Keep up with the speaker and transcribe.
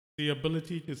the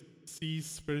ability to see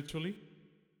spiritually.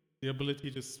 The ability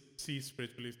to see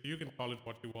spiritually. So you can call it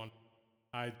what you want.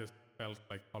 I just felt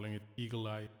like calling it eagle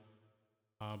eye,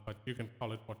 but you can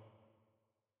call it what.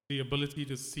 The ability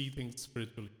to see things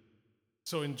spiritually.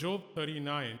 So in Job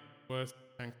 39, verse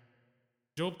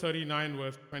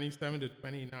 27 to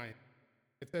 29,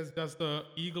 it says, "Does the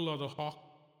eagle or the hawk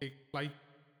take flight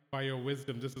by your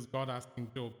wisdom?" This is God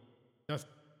asking Job. "Does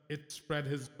it spread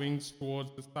his wings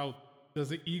towards the south? Does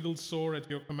the eagle soar at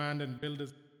your command and build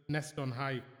his nest on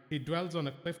high? He dwells on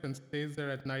a cliff and stays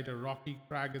there at night. A rocky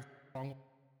crag is strong.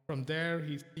 From there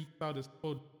he seeks out his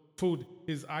food.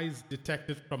 His eyes detect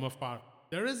it from afar."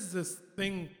 There is this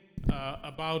thing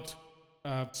about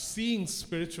seeing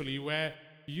spiritually where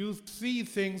you see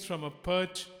things from a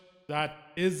perch that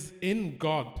is in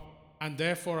God and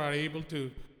therefore are able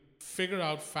to figure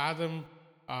out, fathom,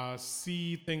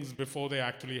 see things before they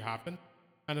actually happen.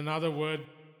 And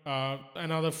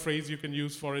another phrase you can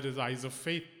use for it is eyes of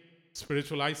faith,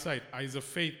 spiritual eyesight, eyes of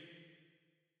faith,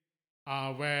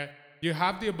 where you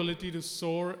have the ability to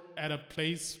soar at a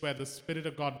place where the Spirit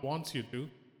of God wants you to,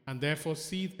 and therefore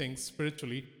see things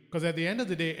spiritually, because at the end of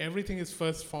the day, everything is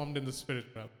first formed in the spirit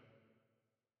realm.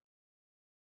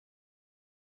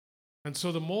 And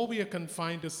so the more we are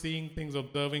confined to seeing things,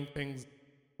 observing things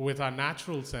with our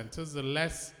natural senses, the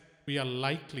less we are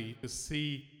likely to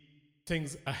see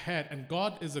things ahead. And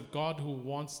God is a God who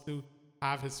wants to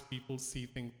have his people see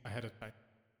things ahead of time.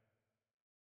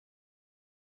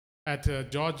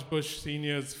 At George Bush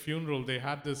Sr.'s funeral, they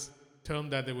had this term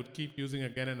that they would keep using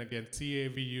again and again,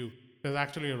 CAVU. There's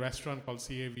actually a restaurant called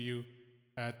CAVU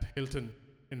at Hilton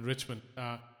in Richmond.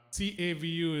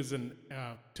 CAVU is a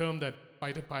term that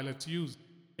fighter pilots use.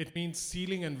 It means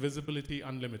ceiling and visibility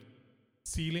unlimited.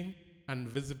 Ceiling and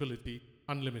visibility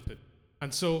unlimited.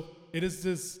 And so it is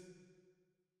this,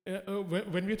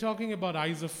 when we're talking about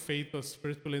eyes of faith or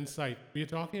spiritual insight, we're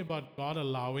talking about God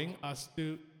allowing us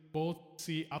to both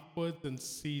see upwards and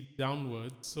see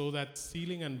downwards, so that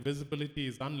ceiling and visibility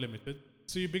is unlimited.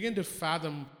 So you begin to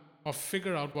fathom or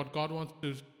figure out what God wants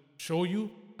to show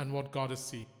you and what God is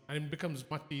seeing. And it becomes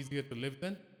much easier to live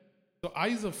then. So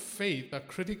eyes of faith are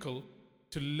critical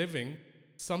to living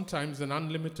sometimes an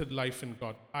unlimited life in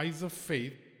God. Eyes of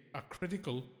faith are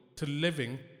critical to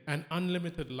living an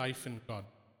unlimited life in God.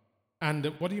 And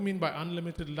what do you mean by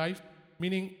unlimited life?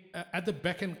 Meaning at the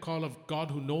beck and call of God,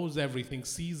 who knows everything,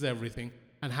 sees everything,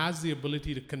 and has the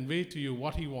ability to convey to you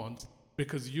what he wants,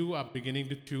 because you are beginning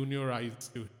to tune your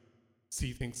eyes to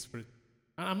see things spiritually.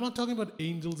 And I'm not talking about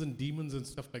angels and demons and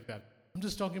stuff like that. I'm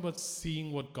just talking about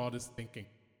seeing what God is thinking.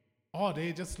 Oh,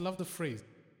 they just love the phrase,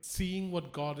 seeing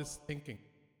what God is thinking.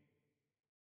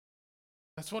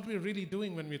 That's what we're really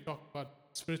doing when we talk about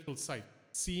spiritual sight,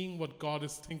 seeing what God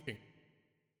is thinking.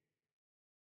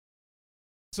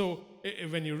 So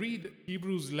when you read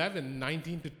Hebrews 11,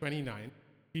 19 to 29,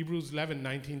 Hebrews 11,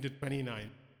 19 to 29,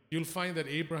 you'll find that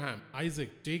Abraham,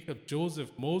 Isaac, Jacob, Joseph,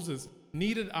 Moses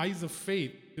needed eyes of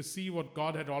faith to see what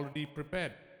God had already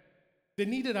prepared. They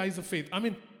needed eyes of faith. I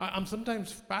mean, I'm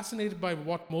sometimes fascinated by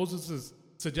what Moses is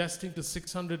suggesting to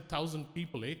 600,000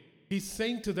 people. He's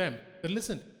saying to them that,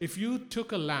 listen, if you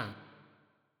took a lamb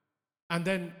and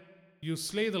then you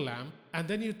slay the lamb and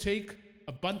then you take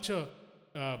a bunch of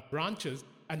branches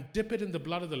and dip it in the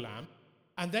blood of the lamb,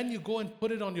 and then you go and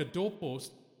put it on your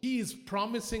doorpost, he is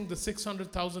promising the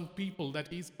 600,000 people that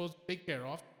he's supposed to take care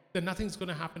of that nothing's going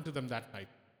to happen to them that night.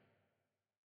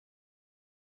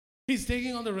 He's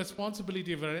taking on the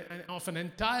responsibility of an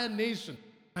entire nation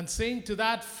and saying to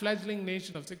that fledgling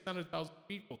nation of 600,000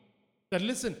 people that,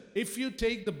 listen, if you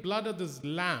take the blood of this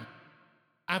lamb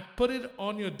and put it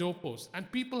on your doorpost, and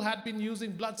people had been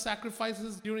using blood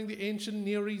sacrifices during the ancient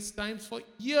Near East times for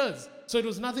years, so it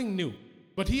was nothing new.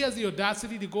 But he has the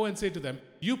audacity to go and say to them,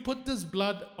 you put this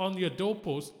blood on your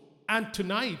doorpost, and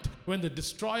tonight, when the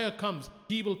destroyer comes,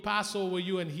 he will pass over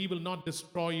you and he will not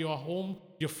destroy your home,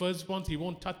 your firstborns, he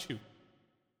won't touch you.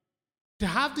 To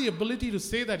have the ability to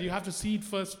say that, you have to see it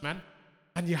first, man.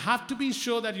 And you have to be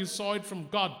sure that you saw it from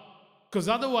God. Because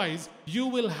otherwise, you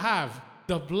will have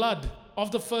the blood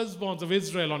of the firstborns of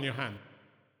Israel on your hand.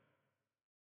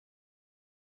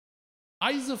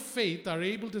 Eyes of faith are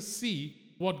able to see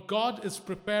what God is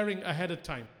preparing ahead of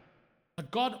time.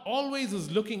 God always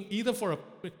is looking either for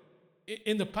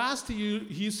in the past, he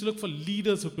used to look for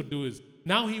leaders who could do this.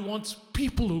 Now he wants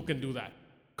people who can do that.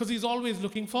 Because he's always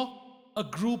looking for a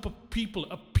group of people,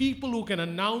 a people who can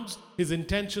announce his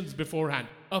intentions beforehand,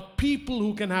 a people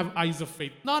who can have eyes of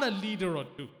faith, not a leader or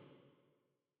two.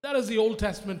 That is the Old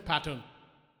Testament pattern.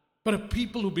 But a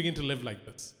people who begin to live like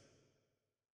this.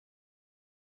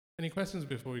 Any questions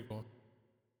before we go on?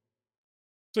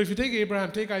 So if you take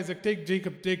Abraham, take Isaac, take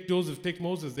Jacob, take Joseph, take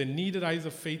Moses, they needed eyes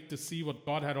of faith to see what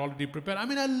God had already prepared. I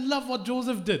mean, I love what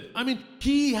Joseph did. I mean,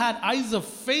 he had eyes of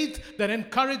faith that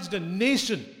encouraged a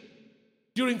nation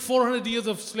during 400 years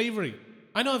of slavery.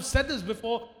 I know I've said this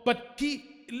before, but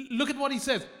look at what he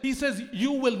says. He says,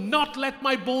 you will not let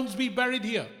my bones be buried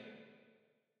here.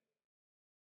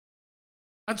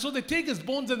 And so they take his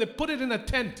bones and they put it in a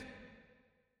tent.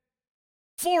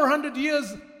 400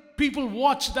 years, people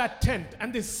watch that tent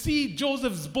and they see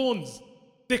Joseph's bones.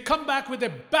 They come back with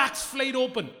their backs flayed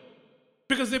open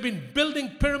because they've been building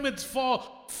pyramids for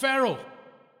Pharaoh,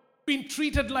 been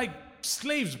treated like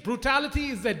slaves.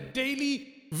 Brutality is their daily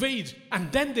wage.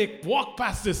 And then they walk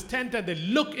past this tent and they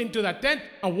look into that tent.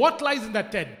 And what lies in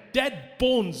that tent? Dead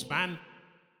bones, man.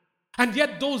 And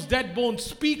yet those dead bones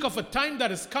speak of a time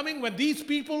that is coming when these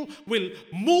people will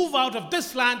move out of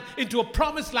this land into a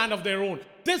promised land of their own.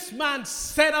 This man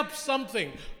set up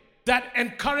something that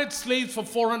encouraged slaves for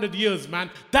 400 years, man.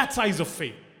 That's eyes of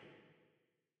faith.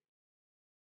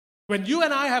 When you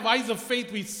and I have eyes of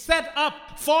faith, we set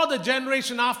up for the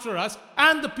generation after us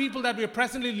and the people that we are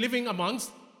presently living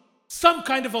amongst some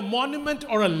kind of a monument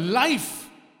or a life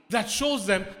that shows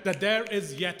them that there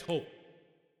is yet hope.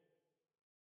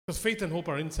 Because faith and hope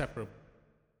are inseparable.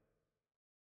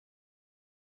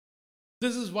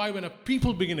 This is why when a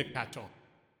people begin to catch on,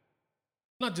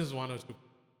 not just one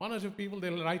or two people,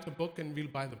 they'll write a book and we'll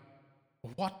buy them.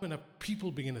 But what when a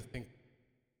people begin to think?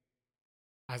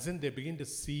 As in they begin to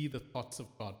see the thoughts of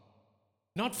God.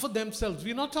 Not for themselves.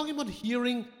 We're not talking about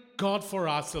hearing God for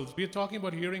ourselves. We're talking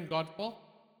about hearing God for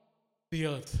the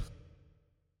earth.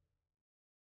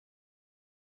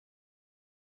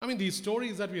 I mean, these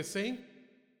stories that we are saying,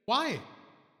 why?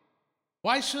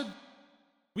 Why should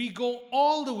we go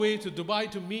all the way to Dubai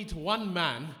to meet one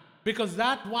man? Because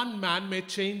that one man may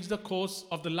change the course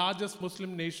of the largest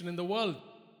Muslim nation in the world.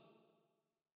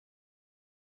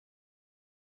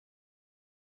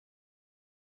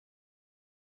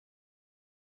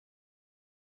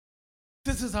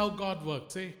 This is how God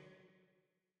works, eh?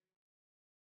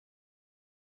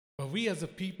 But we as a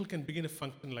people can begin to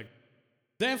function like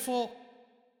that. Therefore,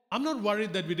 I'm not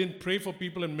worried that we didn't pray for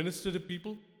people and minister to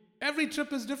people. Every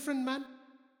trip is different, man.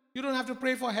 You don't have to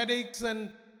pray for headaches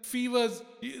and fevers.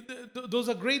 Those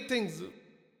are great things.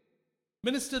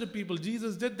 Minister to people.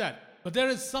 Jesus did that. But there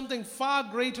is something far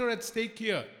greater at stake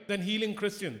here than healing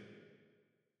Christians.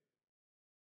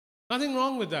 Nothing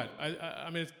wrong with that. I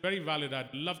mean, it's very valid.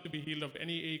 I'd love to be healed of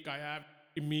any ache I have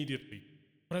immediately.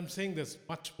 But I'm saying there's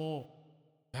much more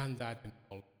than that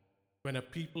involved. When a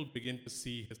people begin to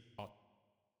see his thought.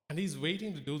 And he's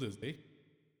waiting to do this, eh?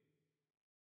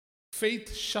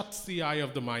 Faith shuts the eye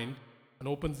of the mind and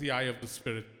opens the eye of the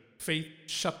spirit. Faith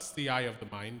shuts the eye of the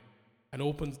mind and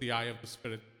opens the eye of the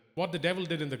spirit. What the devil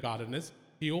did in the garden is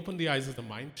he opened the eyes of the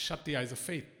mind, shut the eyes of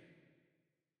faith.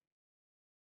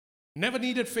 Never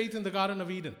needed faith in the Garden of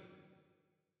Eden.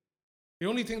 The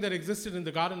only thing that existed in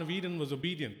the Garden of Eden was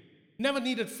obedience. Never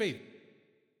needed faith.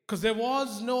 Because there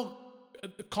was no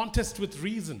contest with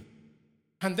reason.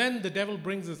 And then the devil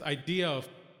brings this idea of,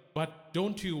 but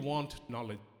don't you want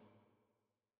knowledge?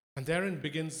 And therein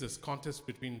begins this contest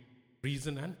between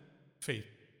reason and faith.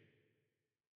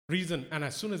 Reason, and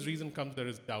as soon as reason comes, there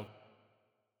is doubt.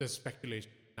 There's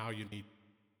speculation. Now you need.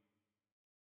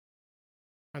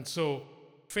 And so,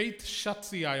 faith shuts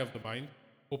the eye of the mind,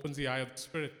 opens the eye of the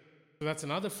spirit. So that's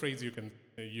another phrase you can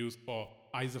use for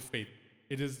eyes of faith.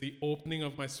 It is the opening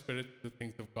of my spirit to the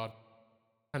things of God.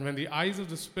 And when the eyes of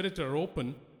the spirit are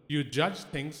open, you judge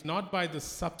things not by the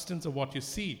substance of what you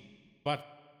see, but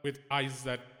with eyes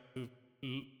that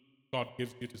God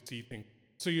gives you to see things.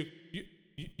 So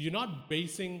you're not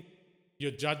basing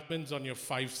your judgments on your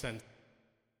 5 senses,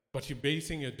 but you're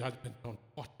basing your judgment on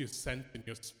what you sense in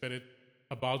your spirit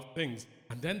about things.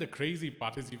 And then the crazy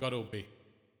part is you got to obey.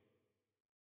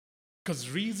 Because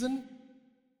reason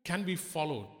can be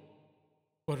followed.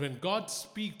 But when God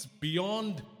speaks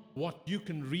beyond what you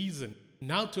can reason,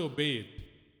 now to obey it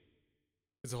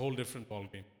is a whole different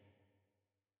ballgame.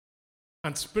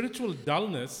 And spiritual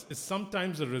dullness is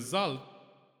sometimes a result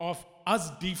of us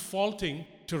defaulting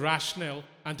to rationale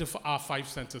and to our 5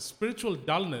 senses. Spiritual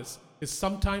dullness is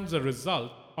sometimes a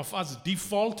result of us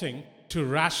defaulting to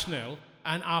rationale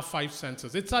and our 5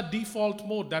 senses. It's our default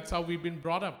mode. That's how we've been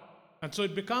brought up. And so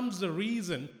it becomes the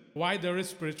reason why there is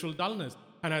spiritual dullness.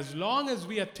 And as long as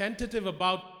we are tentative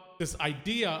about this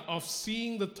idea of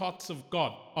seeing the thoughts of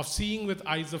God, of seeing with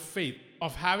eyes of faith,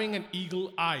 of having an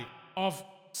eagle eye, of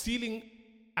seeing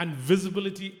and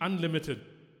visibility unlimited,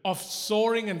 of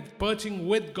soaring and perching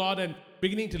with God and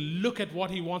beginning to look at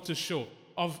what he wants to show.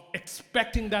 of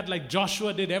expecting that like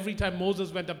Joshua did every time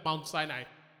Moses went up Mount Sinai.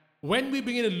 When we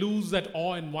begin to lose that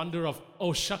awe and wonder of,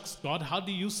 oh shucks, God, how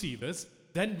do you see this?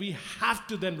 Then we have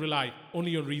to then rely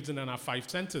only on reason and our five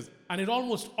senses. And it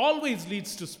almost always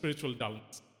leads to spiritual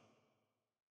dullness.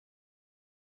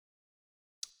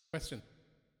 Question?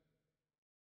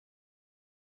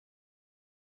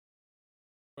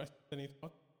 Question? Any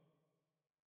thought?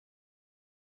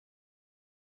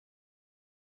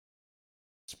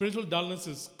 Spiritual dullness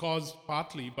is caused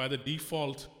partly by the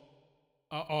default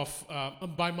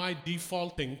by my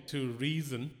defaulting to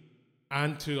reason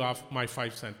and to my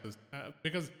five senses.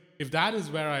 Because if that is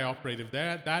where I operate, if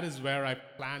that is where I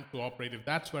plan to operate, if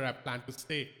that's where I plan to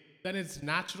stay, then it's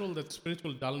natural that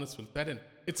spiritual dullness will set in.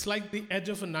 It's like the edge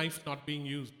of a knife not being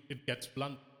used. It gets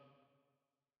blunt.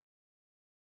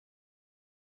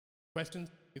 Questions?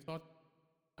 You thought?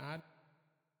 Add?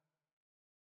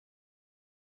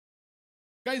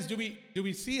 Guys, do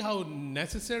we see how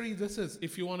necessary this is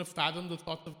if you want to fathom the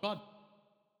thoughts of God?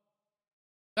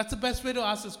 That's the best way to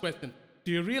ask this question.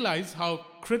 Do you realize how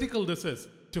critical this is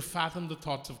to fathom the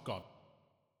thoughts of God?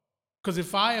 Because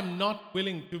if I am not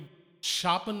willing to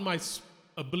sharpen my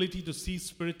ability to see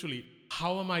spiritually,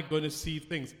 how am I going to see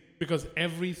things? Because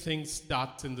everything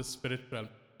starts in the spirit realm.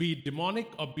 Be it demonic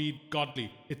or be it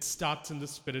godly, it starts in the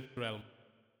spirit realm.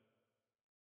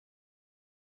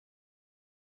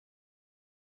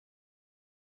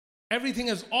 Everything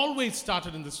has always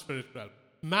started in the spirit realm.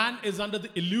 Man is under the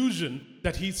illusion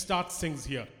that he starts things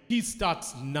here. He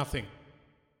starts nothing.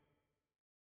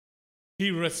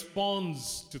 He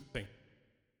responds to things.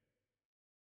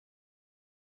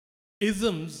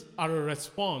 Isms are a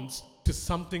response to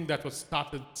something that was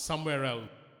started somewhere else.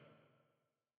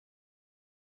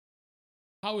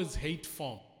 How is hate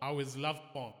formed? How is love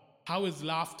formed? How is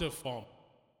laughter formed?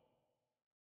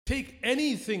 Take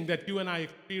anything that you and I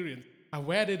experience, and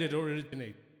where did it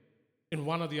originate? In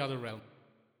one or the other realm.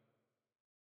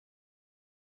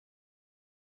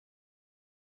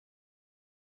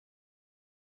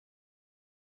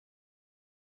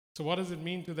 So what does it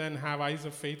mean to then have eyes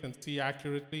of faith and see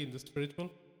accurately in the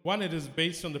spiritual? One, it is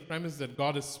based on the premise that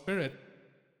God is spirit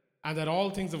and that all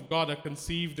things of God are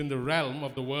conceived in the realm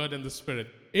of the word and the spirit.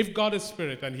 If God is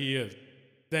spirit, and he is,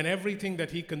 then everything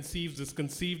that he conceives is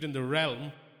conceived in the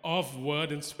realm of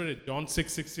word and spirit. John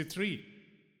 6:63.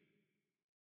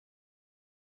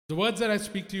 The words that I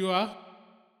speak to you are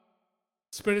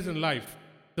spirit and life.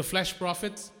 The flesh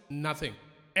profits nothing.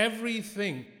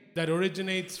 Everything that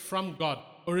originates from God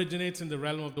originates in the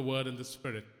realm of the word and the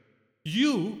spirit.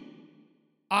 You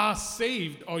are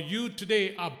saved, or you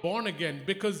today are born again,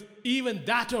 because even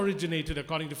that originated,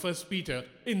 according to 1 Peter,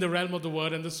 in the realm of the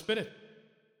word and the spirit.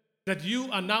 That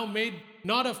you are now made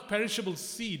not of perishable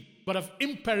seed, but of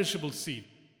imperishable seed,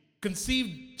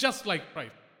 conceived just like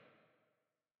Christ.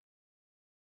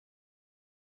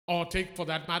 Or take, for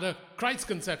that matter, Christ's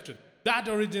conception. That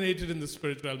originated in the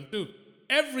spirit realm too.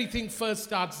 Everything first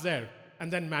starts there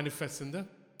and then manifests in the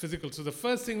physical. So the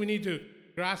first thing we need to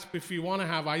grasp if we want to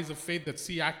have eyes of faith that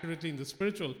see accurately in the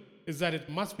spiritual is that it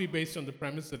must be based on the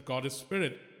premise that God is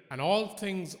spirit and all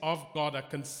things of God are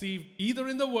conceived either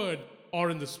in the word or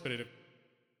in the spirit.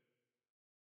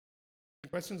 Any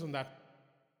questions on that?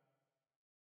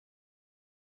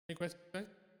 Any questions, guys?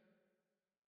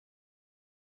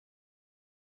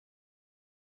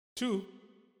 2,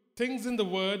 things in the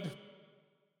word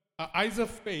are eyes of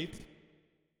faith,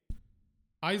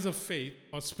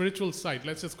 or spiritual sight.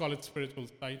 Let's just call it spiritual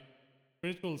sight.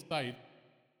 Spiritual sight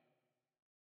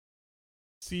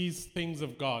sees things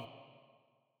of God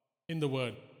in the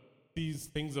word. Sees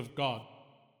things of God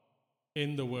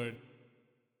in the word.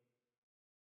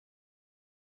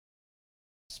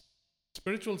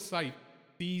 Spiritual sight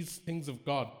sees things of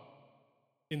God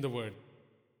in the word.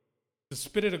 The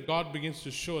Spirit of God begins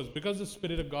to show us, because the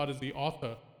Spirit of God is the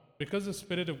author, because the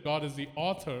Spirit of God is the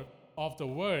author of the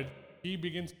word, he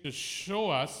begins to show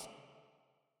us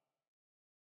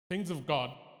things of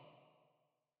God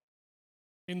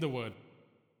in the word.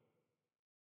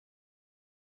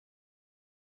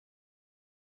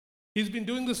 He's been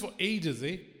doing this for ages,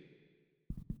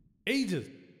 Ages.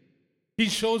 He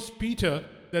shows Peter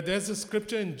that there's a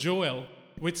scripture in Joel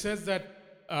which says that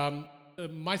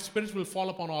my spirit will fall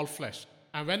upon all flesh.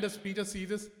 And when does Peter see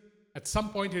this? At some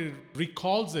point he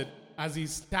recalls it as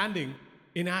he's standing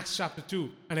in Acts chapter 2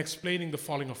 and explaining the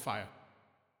falling of fire.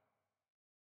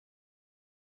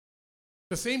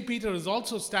 The same Peter is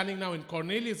also standing now in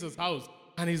Cornelius' house,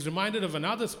 and he's reminded of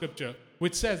another scripture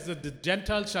which says that the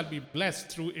Gentiles shall be blessed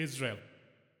through Israel.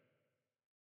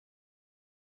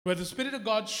 Where the Spirit of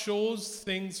God shows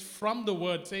things from the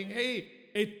word, saying, hey,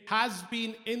 It has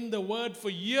been in the Word for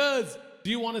years. Do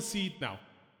you want to see it now?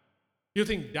 You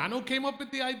think Dano came up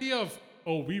with the idea of,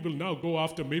 oh, we will now go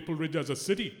after Maple Ridge as a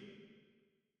city?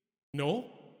 No.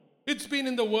 It's been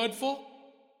in the Word for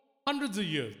hundreds of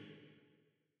years.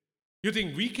 You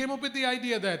think we came up with the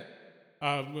idea that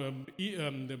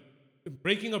the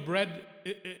breaking of bread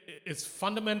is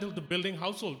fundamental to building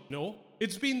household? No.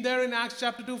 It's been there in Acts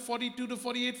chapter 2, 42 to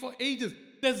 48 for ages.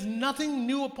 There's nothing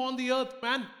new upon the earth,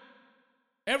 man.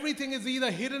 Everything is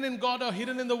either hidden in God or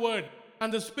hidden in the Word.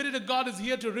 And the Spirit of God is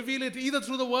here to reveal it either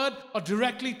through the Word or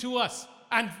directly to us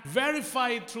and verify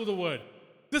it through the Word.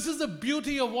 This is the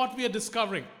beauty of what we are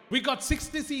discovering. We got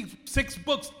 66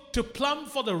 books to plumb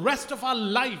for the rest of our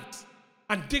lives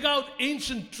and dig out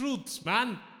ancient truths,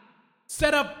 man.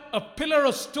 Set up a pillar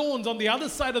of stones on the other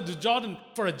side of the Jordan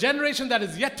for a generation that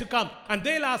is yet to come. And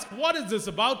they'll ask, what is this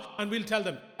about? And we'll tell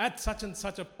them, at such and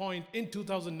such a point in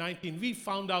 2019, we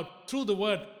found out through the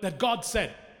Word that God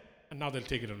said. And now they'll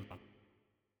take it and run.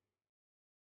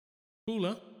 Cool,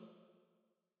 huh?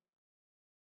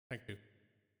 Thank you.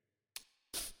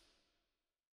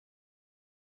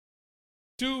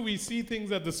 2, we see things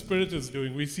that the Spirit is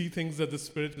doing. We see things that the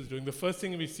Spirit is doing. The first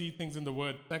thing, we see things in the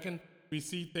Word. Second, we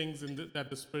see things that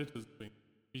the Spirit is doing.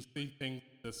 We see things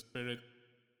the Spirit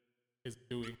is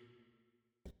doing.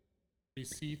 We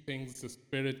see things the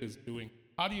Spirit is doing.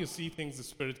 How do you see things the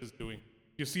Spirit is doing?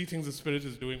 You see things the Spirit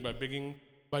is doing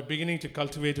by beginning to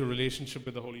cultivate a relationship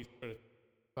with the Holy Spirit.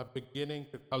 By beginning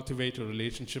to cultivate a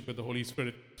relationship with the Holy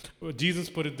Spirit. Jesus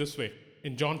put it this way.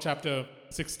 In John chapter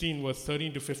 16, verse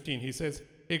 13 to 15, he says,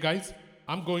 hey guys,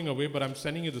 I'm going away, but I'm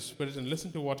sending you the Spirit, and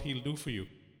listen to what he'll do for you.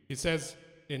 He says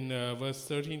in verse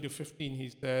 13 to 15, he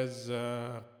says,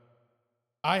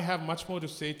 I have much more to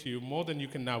say to you, more than you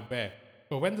can now bear.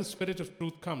 But when the Spirit of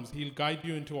truth comes, he'll guide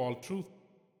you into all truth.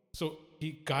 So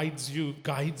he guides you,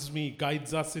 guides me,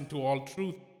 guides us into all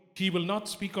truth. He will not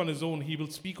speak on his own. He will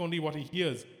speak only what he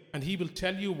hears, and he will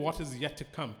tell you what is yet to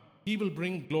come. He will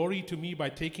bring glory to me by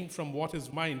taking from what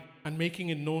is mine and making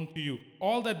it known to you.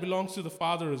 All that belongs to the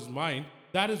Father is mine.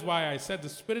 That is why I said the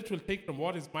Spirit will take from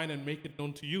what is mine and make it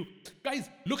known to you. Guys,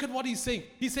 look at what he's saying.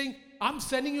 He's saying, I'm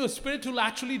sending you a Spirit who will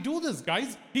actually do this,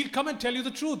 guys. He'll come and tell you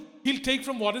the truth. He'll take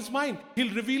from what is mine.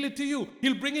 He'll reveal it to you.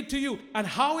 He'll bring it to you. And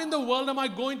how in the world am I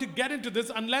going to get into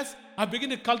this unless I begin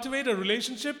to cultivate a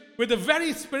relationship with the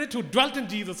very Spirit who dwelt in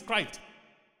Jesus Christ?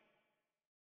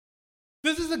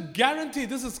 This is a guarantee.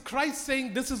 This is Christ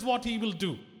saying this is what he will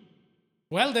do.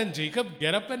 Well then, Jacob,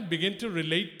 get up and begin to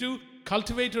relate to,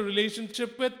 cultivate a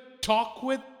relationship with, talk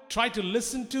with, try to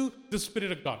listen to the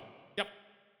Spirit of God. Yep.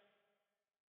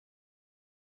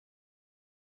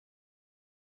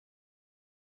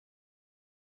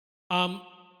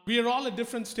 We are all at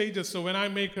different stages. So when I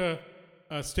make a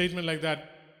statement like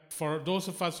that, for those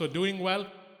of us who are doing well,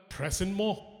 press in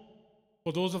more.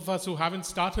 For those of us who haven't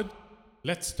started,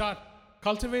 let's start.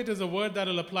 Cultivate is a word that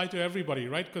will apply to everybody,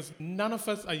 right? Because none of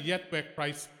us are yet where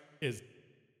Christ is.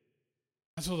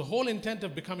 And so the whole intent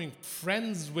of becoming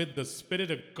friends with the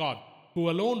Spirit of God, who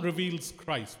alone reveals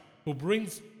Christ, who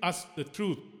brings us the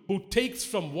truth, who takes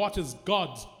from what is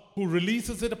God's, who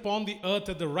releases it upon the earth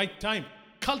at the right time.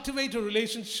 Cultivate a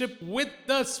relationship with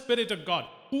the Spirit of God,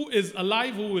 who is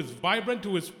alive, who is vibrant,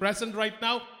 who is present right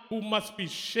now, who must be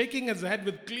shaking his head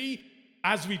with glee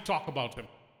as we talk about him.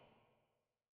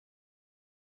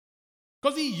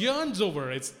 Because he yearns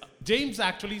over us. James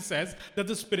actually says that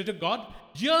the Spirit of God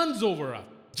yearns over us.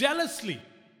 Jealously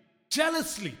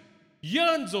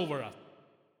yearns over us.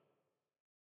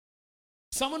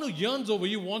 Someone who yearns over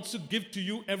you wants to give to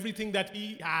you everything that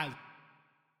he has.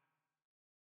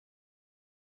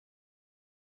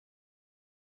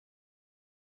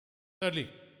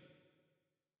 Thirdly,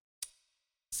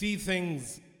 see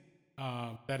things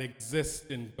that exist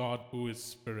in God who is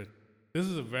Spirit. This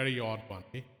is a very odd one.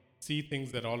 Eh? See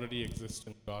things that already exist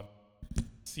in God.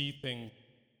 See things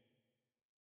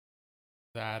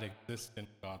that exist in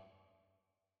God.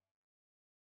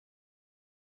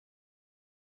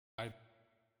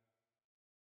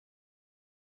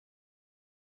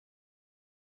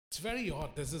 It's very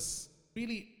odd. There's this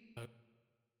really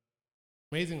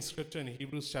amazing scripture in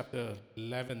Hebrews chapter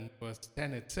 11, verse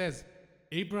 10. It says,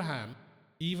 Abraham,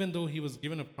 even though he was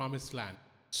given a promised land,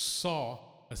 saw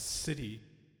a city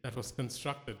that was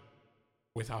constructed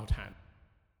without hand.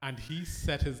 And he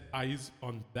set his eyes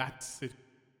on that city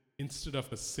instead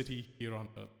of a city here on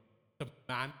earth. The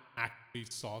man actually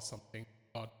saw something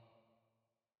God.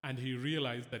 And he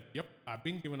realized that, yep, I've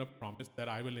been given a promise that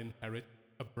I will inherit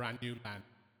a brand new land.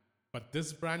 But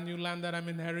this brand new land that I'm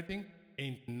inheriting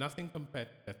ain't nothing compared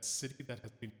to that city that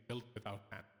has been built without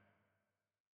hand.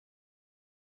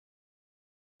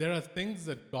 There are things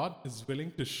that God is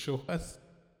willing to show us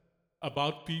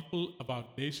about people,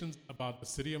 about nations, about the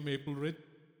city of Maple Ridge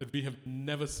that we have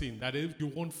never seen. That is, you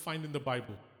won't find in the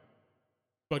Bible.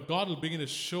 But God will begin to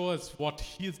show us what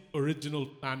His original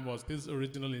plan was, His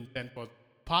original intent was.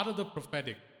 Part of the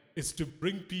prophetic is to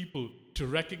bring people to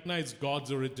recognize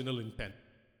God's original intent.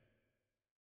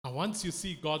 And once you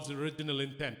see God's original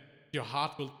intent, your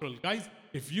heart will thrill. Guys,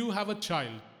 if you have a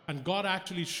child and God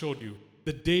actually showed you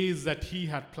the days that He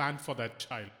had planned for that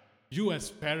child, you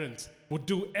as parents would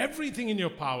do everything in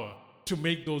your power to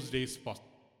make those days possible.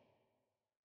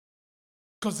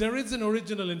 Because there is an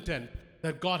original intent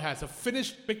that God has, a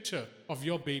finished picture of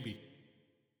your baby.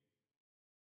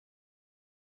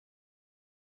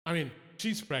 I mean,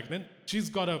 she's pregnant. She's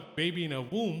got a baby in her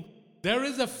womb. There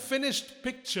is a finished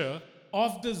picture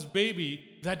of this baby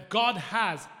that God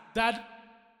has that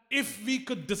if we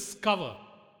could discover,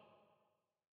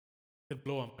 it'd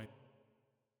blow our mind.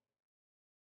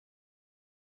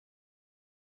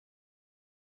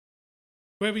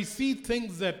 Where we see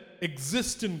things that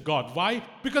exist in God. Why?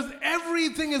 Because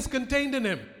everything is contained in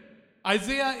Him.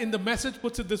 Isaiah in the Message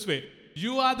puts it this way: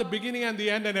 you are the beginning and the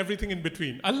end and everything in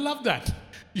between. I love that.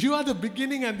 You are the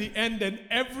beginning and the end and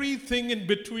everything in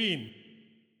between.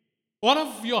 One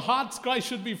of your heart's cries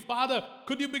should be, Father,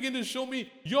 could you begin to show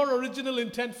me your original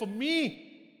intent for me?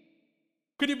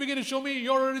 Could you begin to show me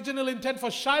your original intent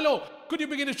for Shiloh? Could you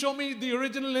begin to show me the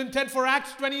original intent for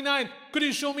Acts 29? Could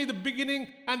you show me the beginning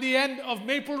and the end of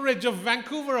Maple Ridge, of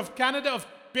Vancouver, of Canada, of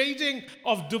Beijing,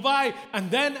 of Dubai?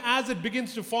 And then as it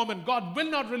begins to form, and God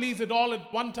will not release it all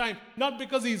at one time, not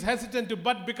because He's hesitant to,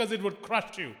 but because it would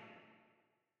crush you.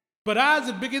 But as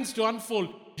it begins to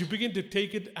unfold, you begin to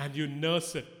take it and you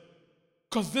nurse it.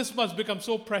 Because this must become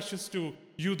so precious to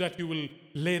you that you will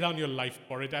lay down your life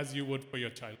for it as you would for your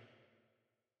child.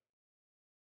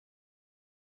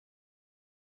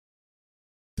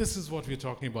 This is what we're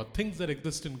talking about, things that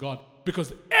exist in God.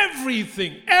 Because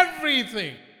everything,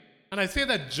 and I say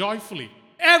that joyfully,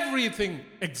 everything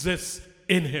exists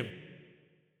in Him.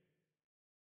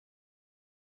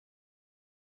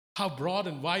 How broad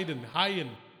and wide and high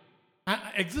and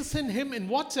exists in Him in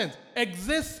what sense?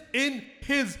 Exists in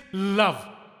His love.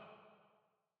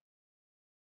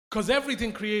 Because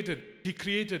everything created, He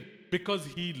created because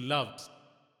He loves.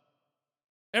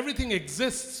 Everything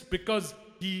exists because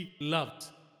He loved.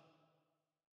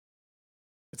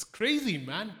 It's crazy,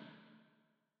 man.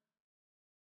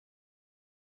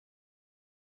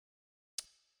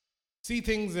 See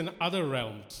things in other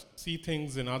realms. See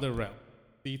things in other realms.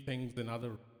 See things in other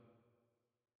realms.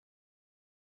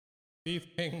 See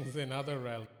things in other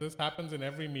realms. This happens in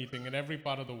every meeting in every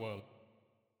part of the world.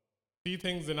 See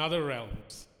things in other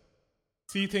realms.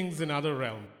 See things in other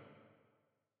realms.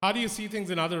 How do you see things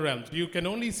in other realms? You can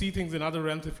only see things in other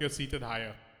realms if you're seated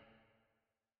higher.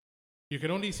 You can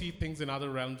only see things in other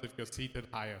realms if you're seated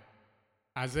higher.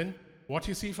 As in, what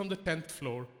you see from the 10th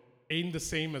floor ain't the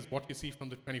same as what you see from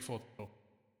the 24th floor.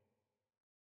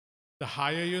 The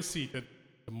higher you're seated,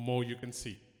 the more you can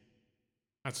see.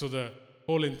 And so the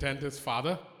whole intent is,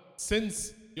 Father,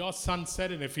 since your Son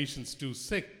said in Ephesians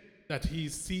 2:6 that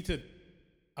He's seated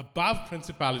above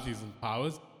principalities and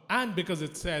powers, and because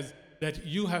it says that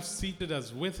you have seated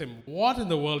us with Him, what in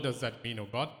the world does that mean, oh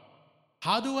God?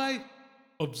 How do I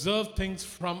observe things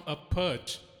from a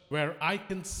perch where I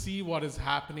can see what is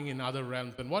happening in other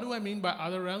realms? And what do I mean by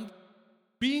other realms?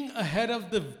 Being ahead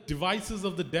of the devices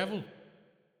of the devil.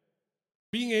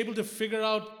 Being able to figure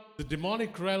out the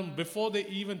demonic realm before they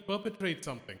even perpetrate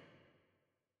something.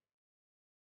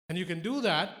 And you can do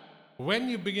that when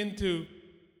you begin to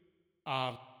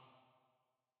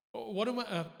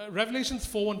Revelations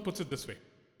 4:1 puts it this way: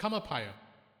 come up higher.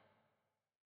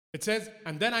 It says,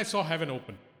 and then I saw heaven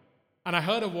open, and I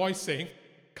heard a voice saying,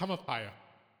 come up higher.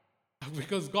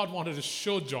 Because God wanted to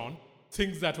show John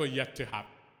things that were yet to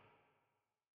happen.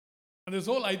 And this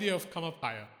whole idea of come up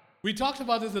higher. We talked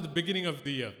about this at the beginning of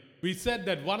the year. We said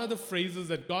that one of the phrases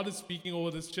that God is speaking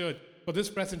over this church for this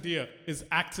present year is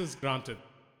access granted.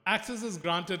 Access is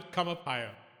granted, come up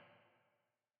higher.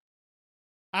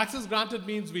 Access granted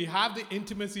means we have the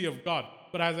intimacy of God.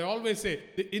 But as I always say,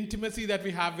 the intimacy that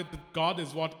we have with God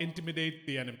is what intimidates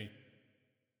the enemy.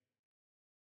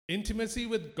 Intimacy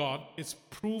with God is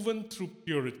proven through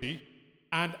purity,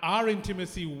 and our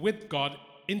intimacy with God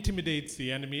intimidates the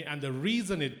enemy, and the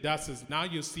reason it does is now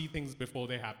you see things before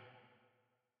they happen.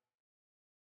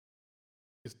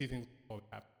 You see things before they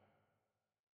happen.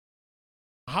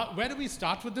 Where do we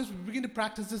start with this? We begin to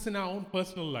practice this in our own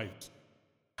personal lives.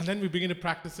 And then we begin to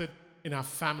practice it in our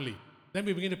family. Then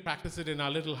we begin to practice it in our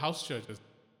little house churches.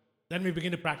 Then we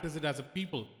begin to practice it as a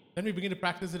people. Then we begin to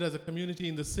practice it as a community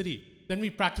in the city. Then we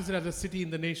practice it as a city in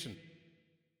the nation.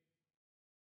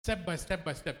 Step by step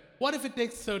by step. What if it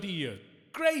takes 30 years?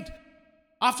 Great!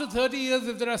 After 30 years,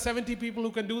 if there are 70 people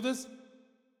who can do this,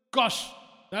 gosh,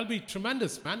 that'll be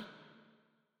tremendous, man.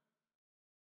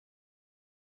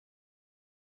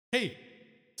 Hey,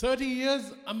 30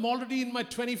 years, I'm already in my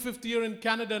 25th year in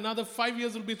Canada. Another 5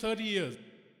 years will be 30 years.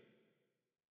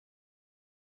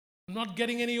 I'm not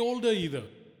getting any older either.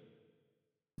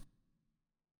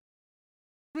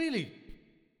 Really?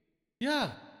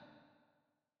 Yeah.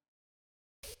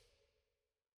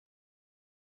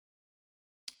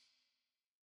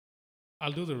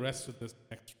 I'll do the rest of this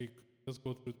next week. Just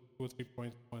go through 2 or 3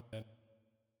 points and then.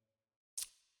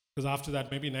 Because after that,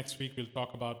 maybe next week we'll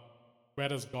talk about where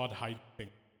does God hide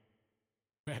things.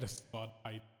 Where does God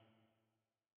hide?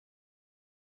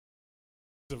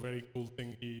 It's a very cool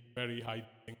thing. He very hides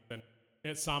things.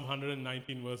 And Psalm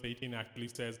 119 verse 18 actually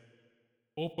says,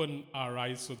 open our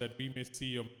eyes so that we may see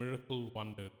your miracle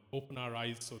wonder. Open our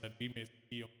eyes so that we may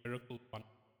see your miracle wonder.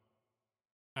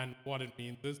 And what it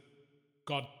means is,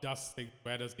 God does things.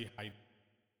 Where does he hide?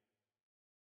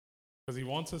 Because he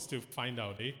wants us to find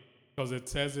out, Because it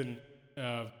says in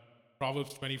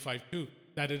Proverbs 25:2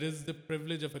 that it is the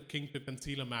privilege of a king to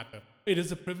conceal a matter. It is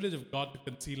the privilege of God to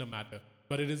conceal a matter,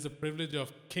 but it is the privilege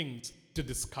of kings to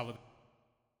discover it.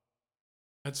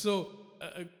 And so,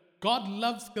 God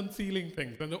loves concealing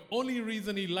things. And the only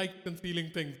reason he likes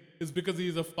concealing things is because he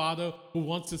is a father who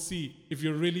wants to see if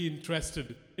you're really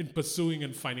interested in pursuing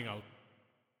and finding out.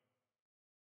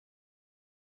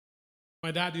 My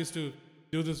dad used to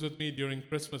do this with me during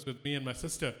Christmas with me and my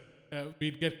sister.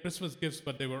 We'd get Christmas gifts,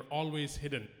 but they were always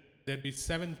hidden. There'd be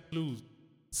 7 clues,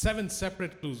 7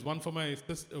 separate clues. One for my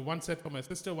sister, one set for my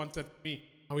sister, one set for me.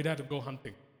 And we'd have to go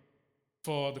hunting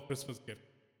for the Christmas gift.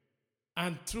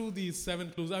 And through these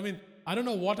 7 clues, I don't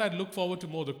know what I'd look forward to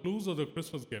more, the clues or the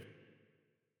Christmas gift.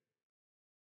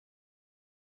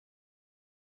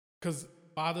 Because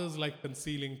fathers like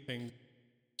concealing things.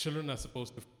 Children are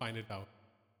supposed to find it out.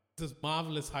 This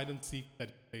marvelous hide and seek that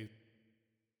he plays.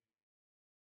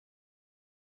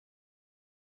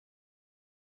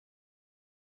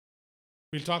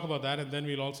 We'll talk about that, and then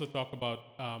we'll also talk about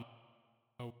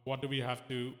what do we have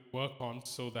to work on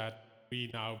so that we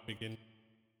now begin to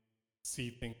see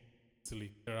things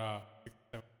easily. There are 6,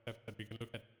 7 steps that we can look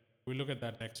at. We'll look at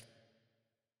that next.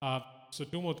 So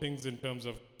 2 more things in terms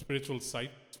of spiritual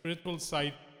sight. Spiritual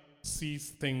sight sees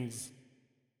things.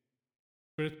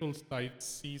 Spiritual sight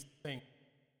sees things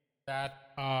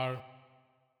that are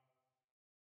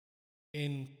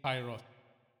in Kairos.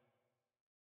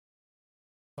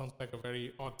 Sounds like a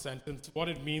very odd sentence. What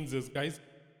it means is, guys,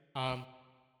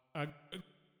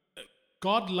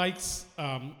 God likes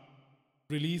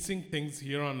releasing things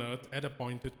here on earth at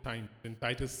appointed time. In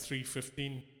Titus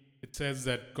 3:15, it says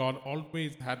that God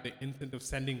always had the intent of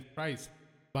sending Christ,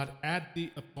 but at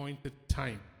the appointed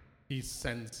time, he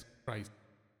sends Christ.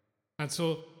 And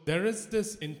so there is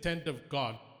this intent of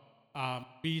God,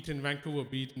 be it in Vancouver,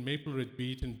 be it in Maple Ridge,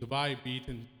 be it in Dubai, be it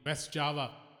in West Java,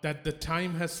 that the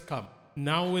time has come.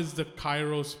 Now is the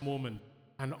Kairos moment.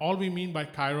 And all we mean by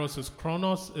Kairos is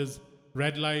chronos is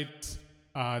red lights,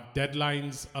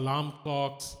 deadlines, alarm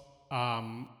clocks.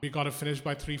 We got to finish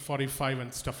by 3:45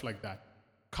 and stuff like that.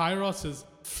 Kairos is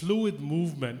fluid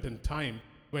movement in time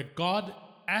where God,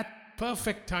 at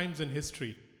perfect times in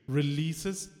history,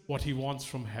 releases what he wants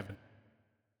from heaven.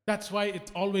 That's why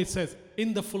it always says,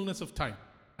 in the fullness of time.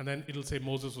 And then it'll say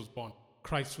Moses was born,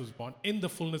 Christ was born, in the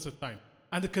fullness of time.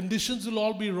 And the conditions will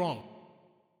all be wrong.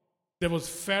 There was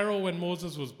Pharaoh when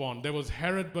Moses was born. There was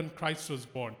Herod when Christ was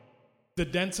born. The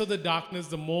denser the darkness,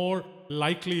 the more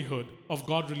likelihood of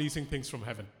God releasing things from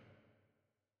heaven.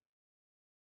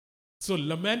 So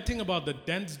lamenting about the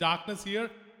dense darkness here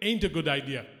ain't a good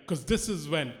idea, because this is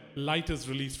when light is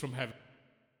released from heaven.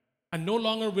 And no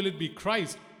longer will it be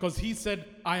Christ, because he said,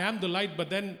 I am the light, but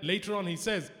then later on he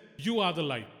says, you are the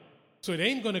light. So it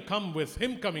ain't going to come with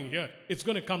him coming here. It's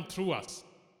going to come through us.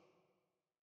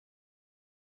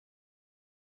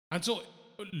 And so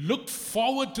look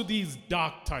forward to these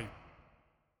dark times,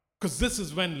 because this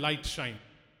is when light shines.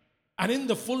 And in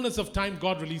the fullness of time,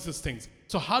 God releases things.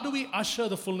 So how do we usher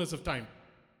the fullness of time?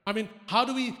 How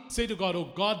do we say to God,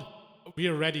 oh God, we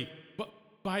are ready?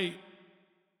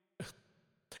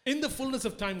 In the fullness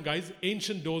of time, guys,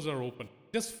 ancient doors are open.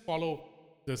 Just follow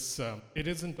this. It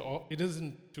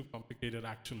isn't too complicated,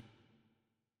 actually.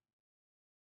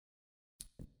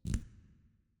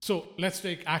 So let's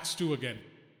take Acts 2 again.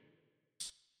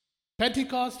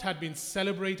 Pentecost had been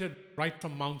celebrated right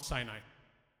from Mount Sinai.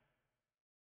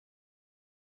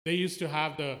 They used to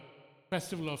have the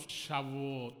festival of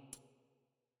Shavuot.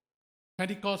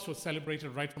 Pentecost was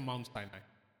celebrated right from Mount Sinai.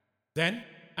 Then,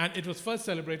 and it was first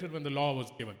celebrated when the law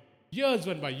was given. Years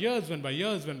went by, years went by,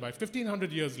 years went by.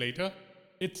 1500 years later,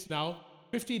 it's now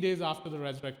 50 days after the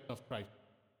resurrection of Christ.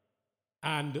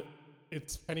 And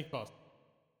it's Pentecost.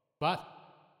 But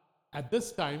at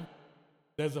this time,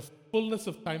 there's a fullness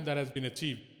of time that has been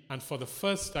achieved. And for the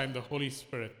first time, the Holy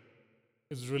Spirit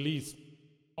is released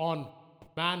on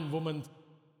man, woman,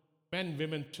 men,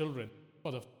 women, children,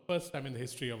 for the first time in the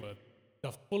history of earth.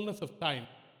 The fullness of time,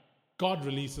 God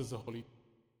releases the Holy Spirit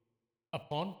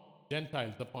upon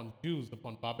Gentiles, upon Jews,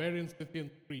 upon barbarians,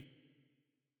 Scythians, Greeks.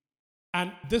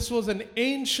 And this was an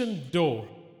ancient door.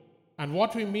 And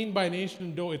what we mean by an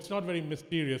ancient door, it's not very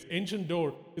mysterious. Ancient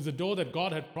door is a door that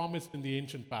God had promised in the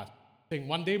ancient past, saying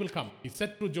one day will come. He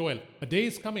said through Joel, a day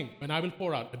is coming when I will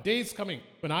pour out. A day is coming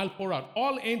when I'll pour out.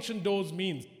 All ancient doors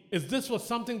means is this was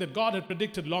something that God had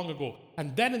predicted long ago.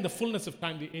 And then in the fullness of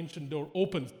time, the ancient door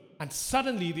opens. And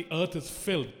suddenly the earth is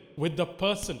filled with the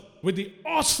person, with the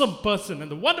awesome person and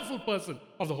the wonderful person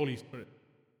of the Holy Spirit.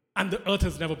 And the earth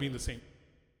has never been the same.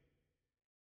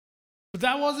 But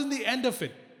that wasn't the end of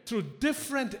it. Through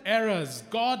different eras,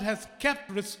 God has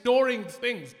kept restoring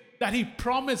things that He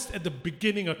promised at the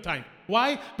beginning of time.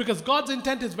 Why? Because God's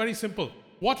intent is very simple.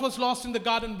 What was lost in the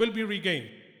garden will be regained.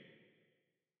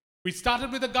 We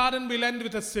started with a garden, we'll end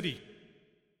with a city.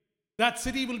 That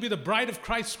city will be the bride of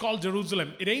Christ called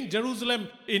Jerusalem. It ain't Jerusalem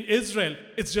in Israel.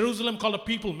 It's Jerusalem called a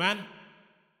people, man.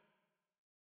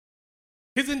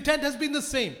 His intent has been the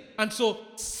same. And so,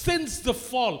 since the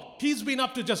fall, He's been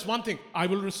up to just one thing. I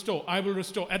will restore. I will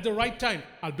restore. At the right time,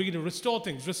 I'll begin to restore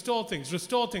things, restore things,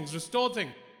 restore things, restore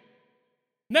things.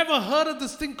 Never heard of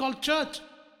this thing called church.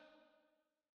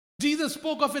 Jesus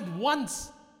spoke of it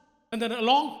once. And then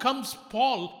along comes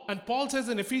Paul. And Paul says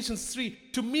in Ephesians 3,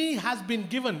 to me has been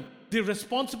given the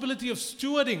responsibility of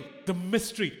stewarding the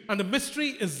mystery. And the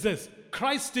mystery is this: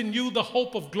 Christ in you, the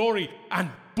hope of glory. And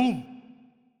boom,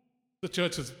 the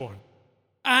church is born.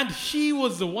 And He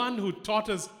was the one who taught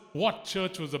us what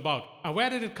church was about. And where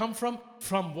did it come from?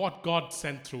 From what God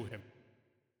sent through Him.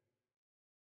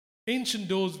 Ancient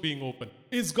doors being opened.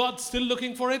 Is God still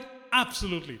looking for it?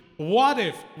 Absolutely. What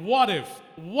if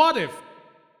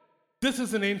this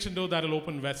is an ancient door that will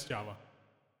open West Java?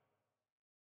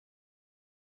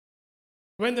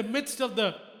 When in the midst of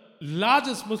the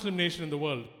largest Muslim nation in the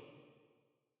world,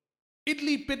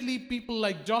 idly piddly people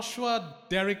like Joshua,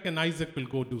 Derek, and Isaac will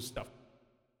go do stuff.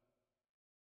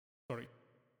 Sorry.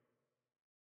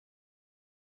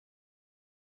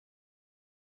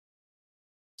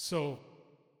 So,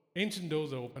 ancient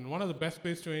doors are open. One of the best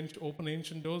ways to open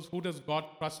ancient doors, who does God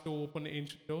trust to open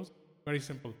ancient doors? Very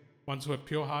simple. Ones who have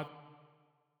pure heart,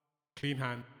 clean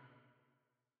hand,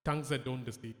 tongues that don't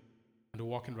deceive, and who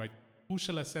walk in right. Who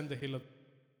shall ascend the hill of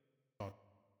God?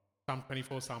 Psalm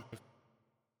 24, Psalm 50.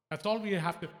 That's all we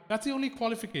have to. That's the only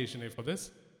qualification for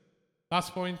this.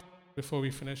 Last point before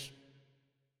we finish.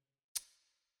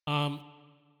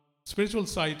 Spiritual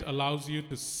sight allows you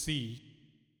to see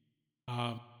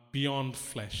beyond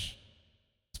flesh.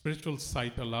 Spiritual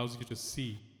sight allows you to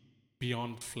see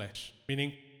beyond flesh.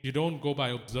 Meaning, you don't go by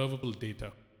observable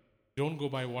data. You don't go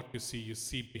by what you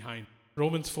see behind.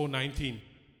 Romans 4:19.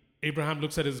 Abraham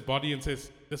looks at his body and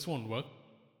says, this won't work.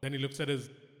 Then he looks at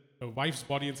his wife's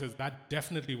body and says, that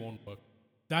definitely won't work.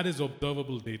 That is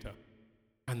observable data.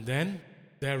 And then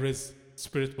there is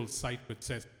spiritual sight which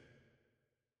says,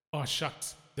 oh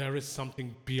shucks, there is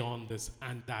something beyond this,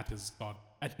 and that is God.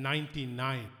 At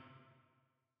 99,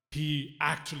 he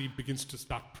actually begins to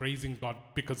start praising God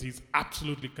because he's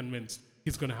absolutely convinced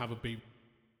he's going to have a baby.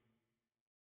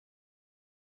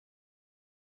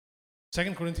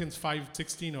 2 Corinthians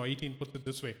 5:16 or 18 puts it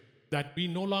this way, that we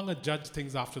no longer judge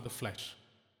things after the flesh.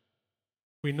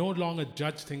 We no longer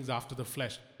judge things after the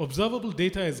flesh. Observable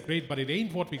data is great, but it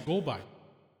ain't what we go by.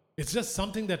 It's just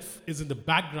something that is in the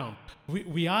background.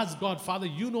 We ask God, Father,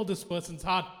 you know this person's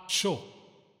heart. Show.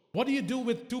 What do you do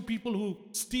with two people who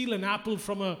steal an apple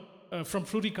from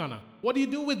Fruticana? What do you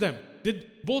do with them?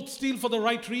 Did both steal for the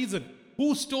right reason?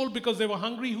 Who stole because they were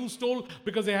hungry? Who stole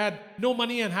because they had no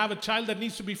money and have a child that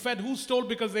needs to be fed? Who stole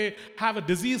because they have a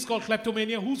disease called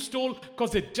kleptomania? Who stole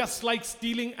because they just like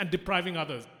stealing and depriving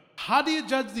others? How do you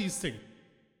judge these things?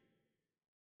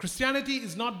 Christianity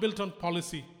is not built on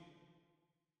policy.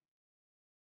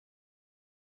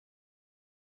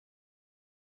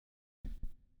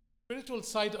 Spiritual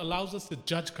sight allows us to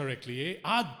judge correctly.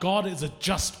 Our God is a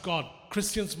just God.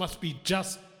 Christians must be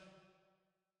just.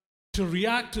 To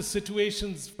react to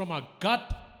situations from our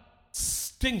gut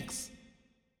stinks.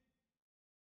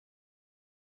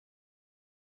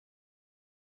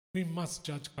 We must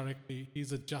judge correctly.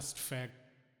 He's a just fair.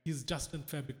 He's just and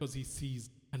fair because he sees,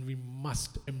 and we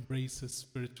must embrace his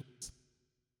spirituals.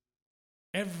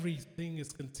 Everything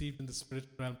is conceived in the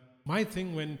spiritual realm. My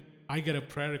thing when I get a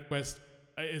prayer request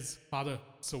is, Father,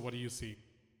 so what do you see?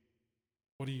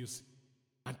 What do you see?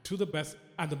 And to the best,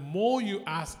 and the more you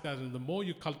ask that and the more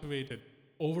you cultivate it,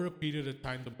 over a period of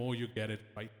time, the more you get it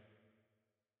right.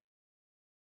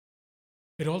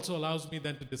 It also allows me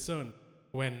then to discern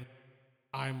when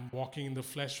I'm walking in the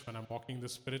flesh, when I'm walking in the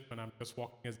spirit, when I'm just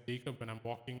walking as Jacob, when I'm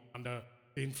walking under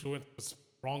the influence of a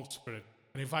strong spirit.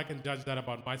 And if I can judge that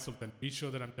about myself, then be sure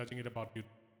that I'm judging it about you.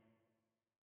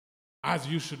 As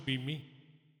you should be me.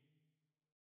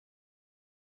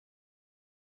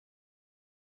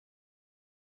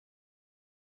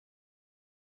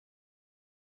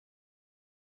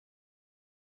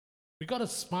 We got a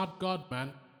smart God,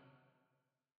 man.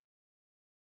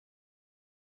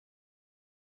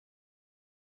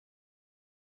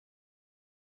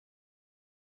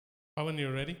 Pawan,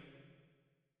 you ready?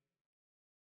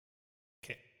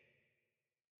 Okay.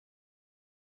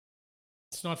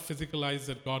 It's not physical eyes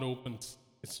that God opens.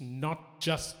 It's not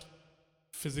just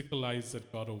physical eyes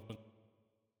that God opens.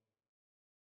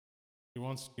 He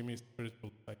wants to give me spiritual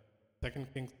sight. 2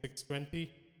 Kings 6:20.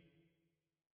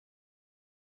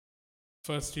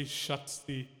 First he shuts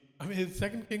the...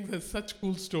 2 Kings has such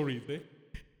cool stories.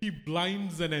 He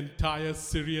blinds an entire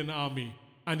Syrian army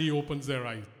and he opens their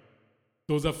eyes.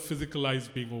 Those are physical eyes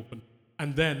being opened.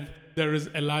 And then there is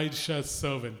Elisha's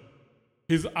servant.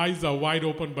 His eyes are wide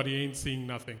open, but he ain't seeing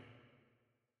nothing.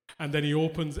 And then he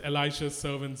opens Elisha's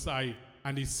servant's eye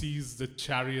and he sees the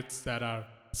chariots that are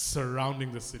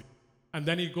surrounding the city. And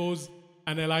then he goes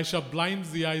and Elisha blinds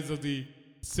the eyes of the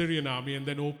Syrian army and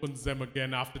then opens them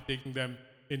again after taking them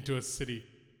into a city.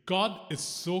 God is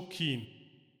so keen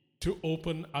to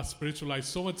open our spiritual eyes,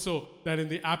 so much so that in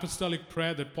the apostolic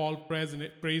prayer that Paul prays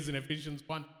in Ephesians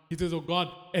 1, he says, oh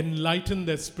God, enlighten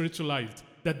their spiritual eyes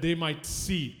that they might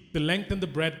see the length and the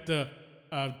breadth, the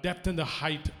depth and the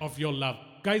height of your love.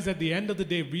 Guys, at the end of the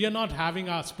day, we are not having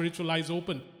our spiritual eyes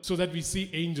open so that we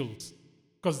see angels,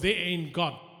 because they ain't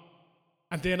God.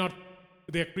 And they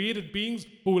are created beings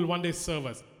who will one day serve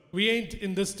us. We ain't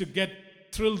in this to get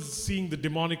thrills seeing the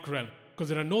demonic realm, because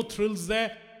there are no thrills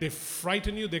there. They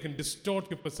frighten you. They can distort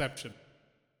your perception.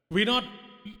 We're not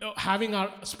having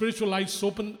our spiritual eyes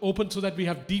open so that we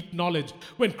have deep knowledge.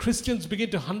 When Christians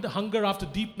begin to hunger after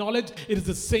deep knowledge, it is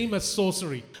the same as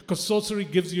sorcery, because sorcery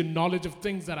gives you knowledge of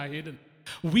things that are hidden.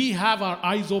 We have our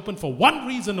eyes open for one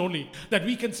reason only, that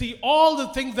we can see all the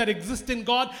things that exist in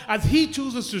God as He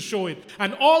chooses to show it.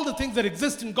 And all the things that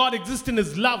exist in God exist in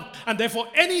His love. And therefore,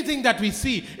 anything that we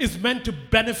see is meant to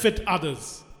benefit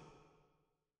others.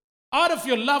 Out of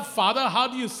your love, Father, how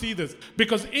do you see this?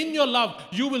 Because in your love,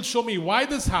 you will show me why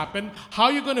this happened, how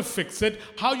you're going to fix it,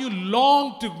 how you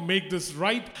long to make this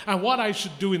right, and what I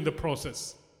should do in the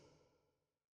process.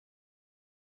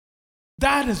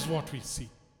 That is what we see.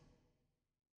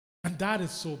 And that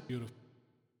is so beautiful.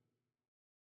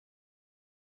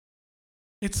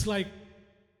 It's like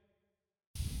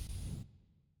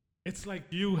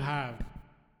you have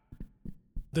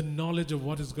the knowledge of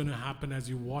what is going to happen as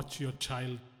you watch your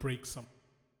child break something.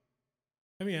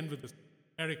 Let me end with this.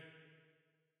 Eric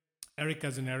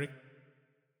as in Eric.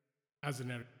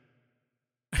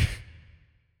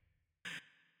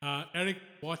 Eric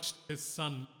watched his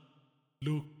son,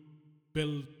 Luke,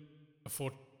 build a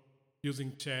fort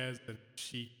using chairs and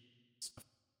sheep and stuff.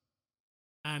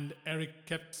 And Eric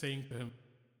kept saying to him,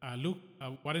 Luke,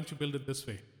 why don't you build it this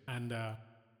way? And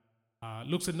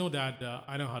Luke said, no, Dad,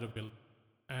 I know how to build.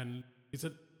 And he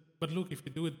said, but Luke, if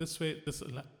you do it this way,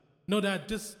 no, Dad,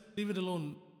 just leave it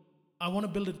alone. I want to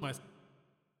build it myself.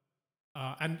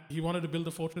 And he wanted to build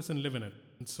a fortress and live in it.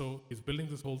 And so he's building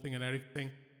this whole thing, and Eric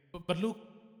saying, but Luke,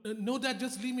 no, Dad,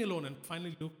 just leave me alone. And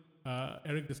finally,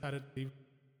 Eric decided to leave.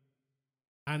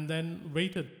 And then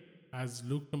waited as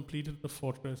Luke completed the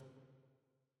fortress,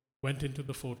 went into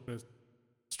the fortress,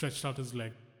 stretched out his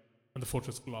leg, and the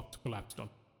fortress collapsed on.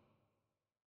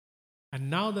 And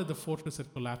now that the fortress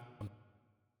had collapsed on,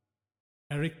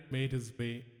 Eric made his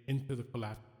way into the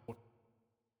collapsed fortress,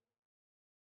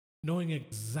 knowing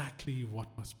exactly what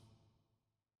must be.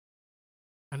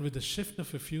 And with the shift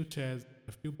of a few chairs,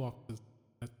 a few boxes,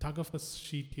 a tug of a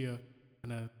sheet here,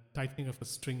 and a tightening of a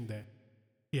string there,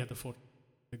 he had the fortress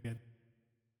again.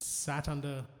 Sat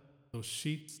under those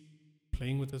sheets,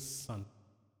 playing with his son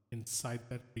inside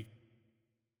that week.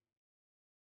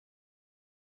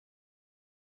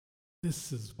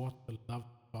 This is what the love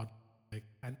of God is like,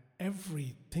 and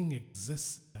everything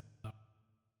exists in that love.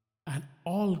 And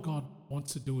all God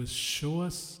wants to do is show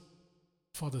us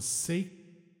for the sake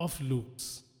of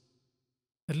loops.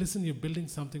 That listen, you're building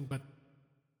something, but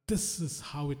this is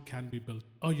how it can be built.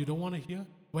 Oh, you don't want to hear?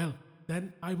 Well,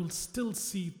 then I will still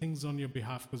see things on your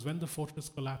behalf, because when the fortress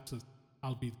collapses,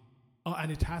 I'll be. Oh,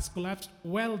 and it has collapsed?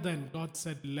 Well, then God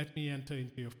said, let me enter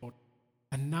into your fortress.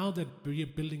 And now that we're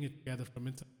building it together from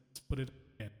inside, let's put it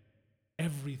again.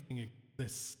 Everything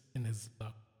exists in His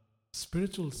love.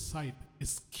 Spiritual sight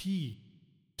is key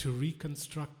to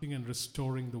reconstructing and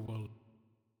restoring the world.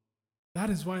 That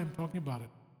is why I'm talking about it,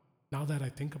 now that I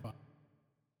think about it.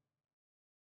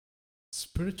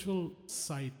 Spiritual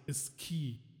sight is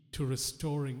key to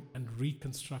restoring and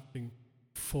reconstructing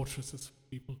fortresses for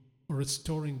people, or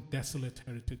restoring desolate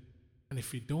heritage. And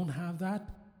if we don't have that,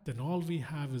 then all we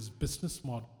have is business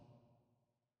model.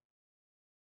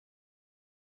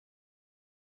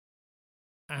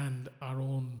 And our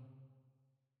own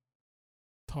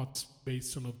thoughts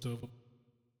based on observable.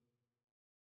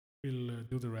 We'll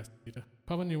do the rest later.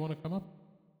 Pawan, you want to come up?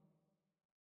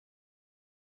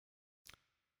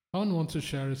 Pawan wants to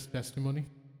share his testimony.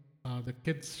 The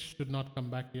kids should not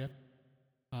come back yet.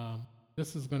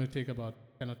 This is going to take about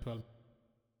 10 or 12.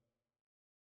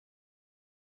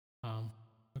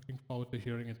 Looking forward to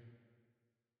hearing it.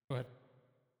 Go ahead.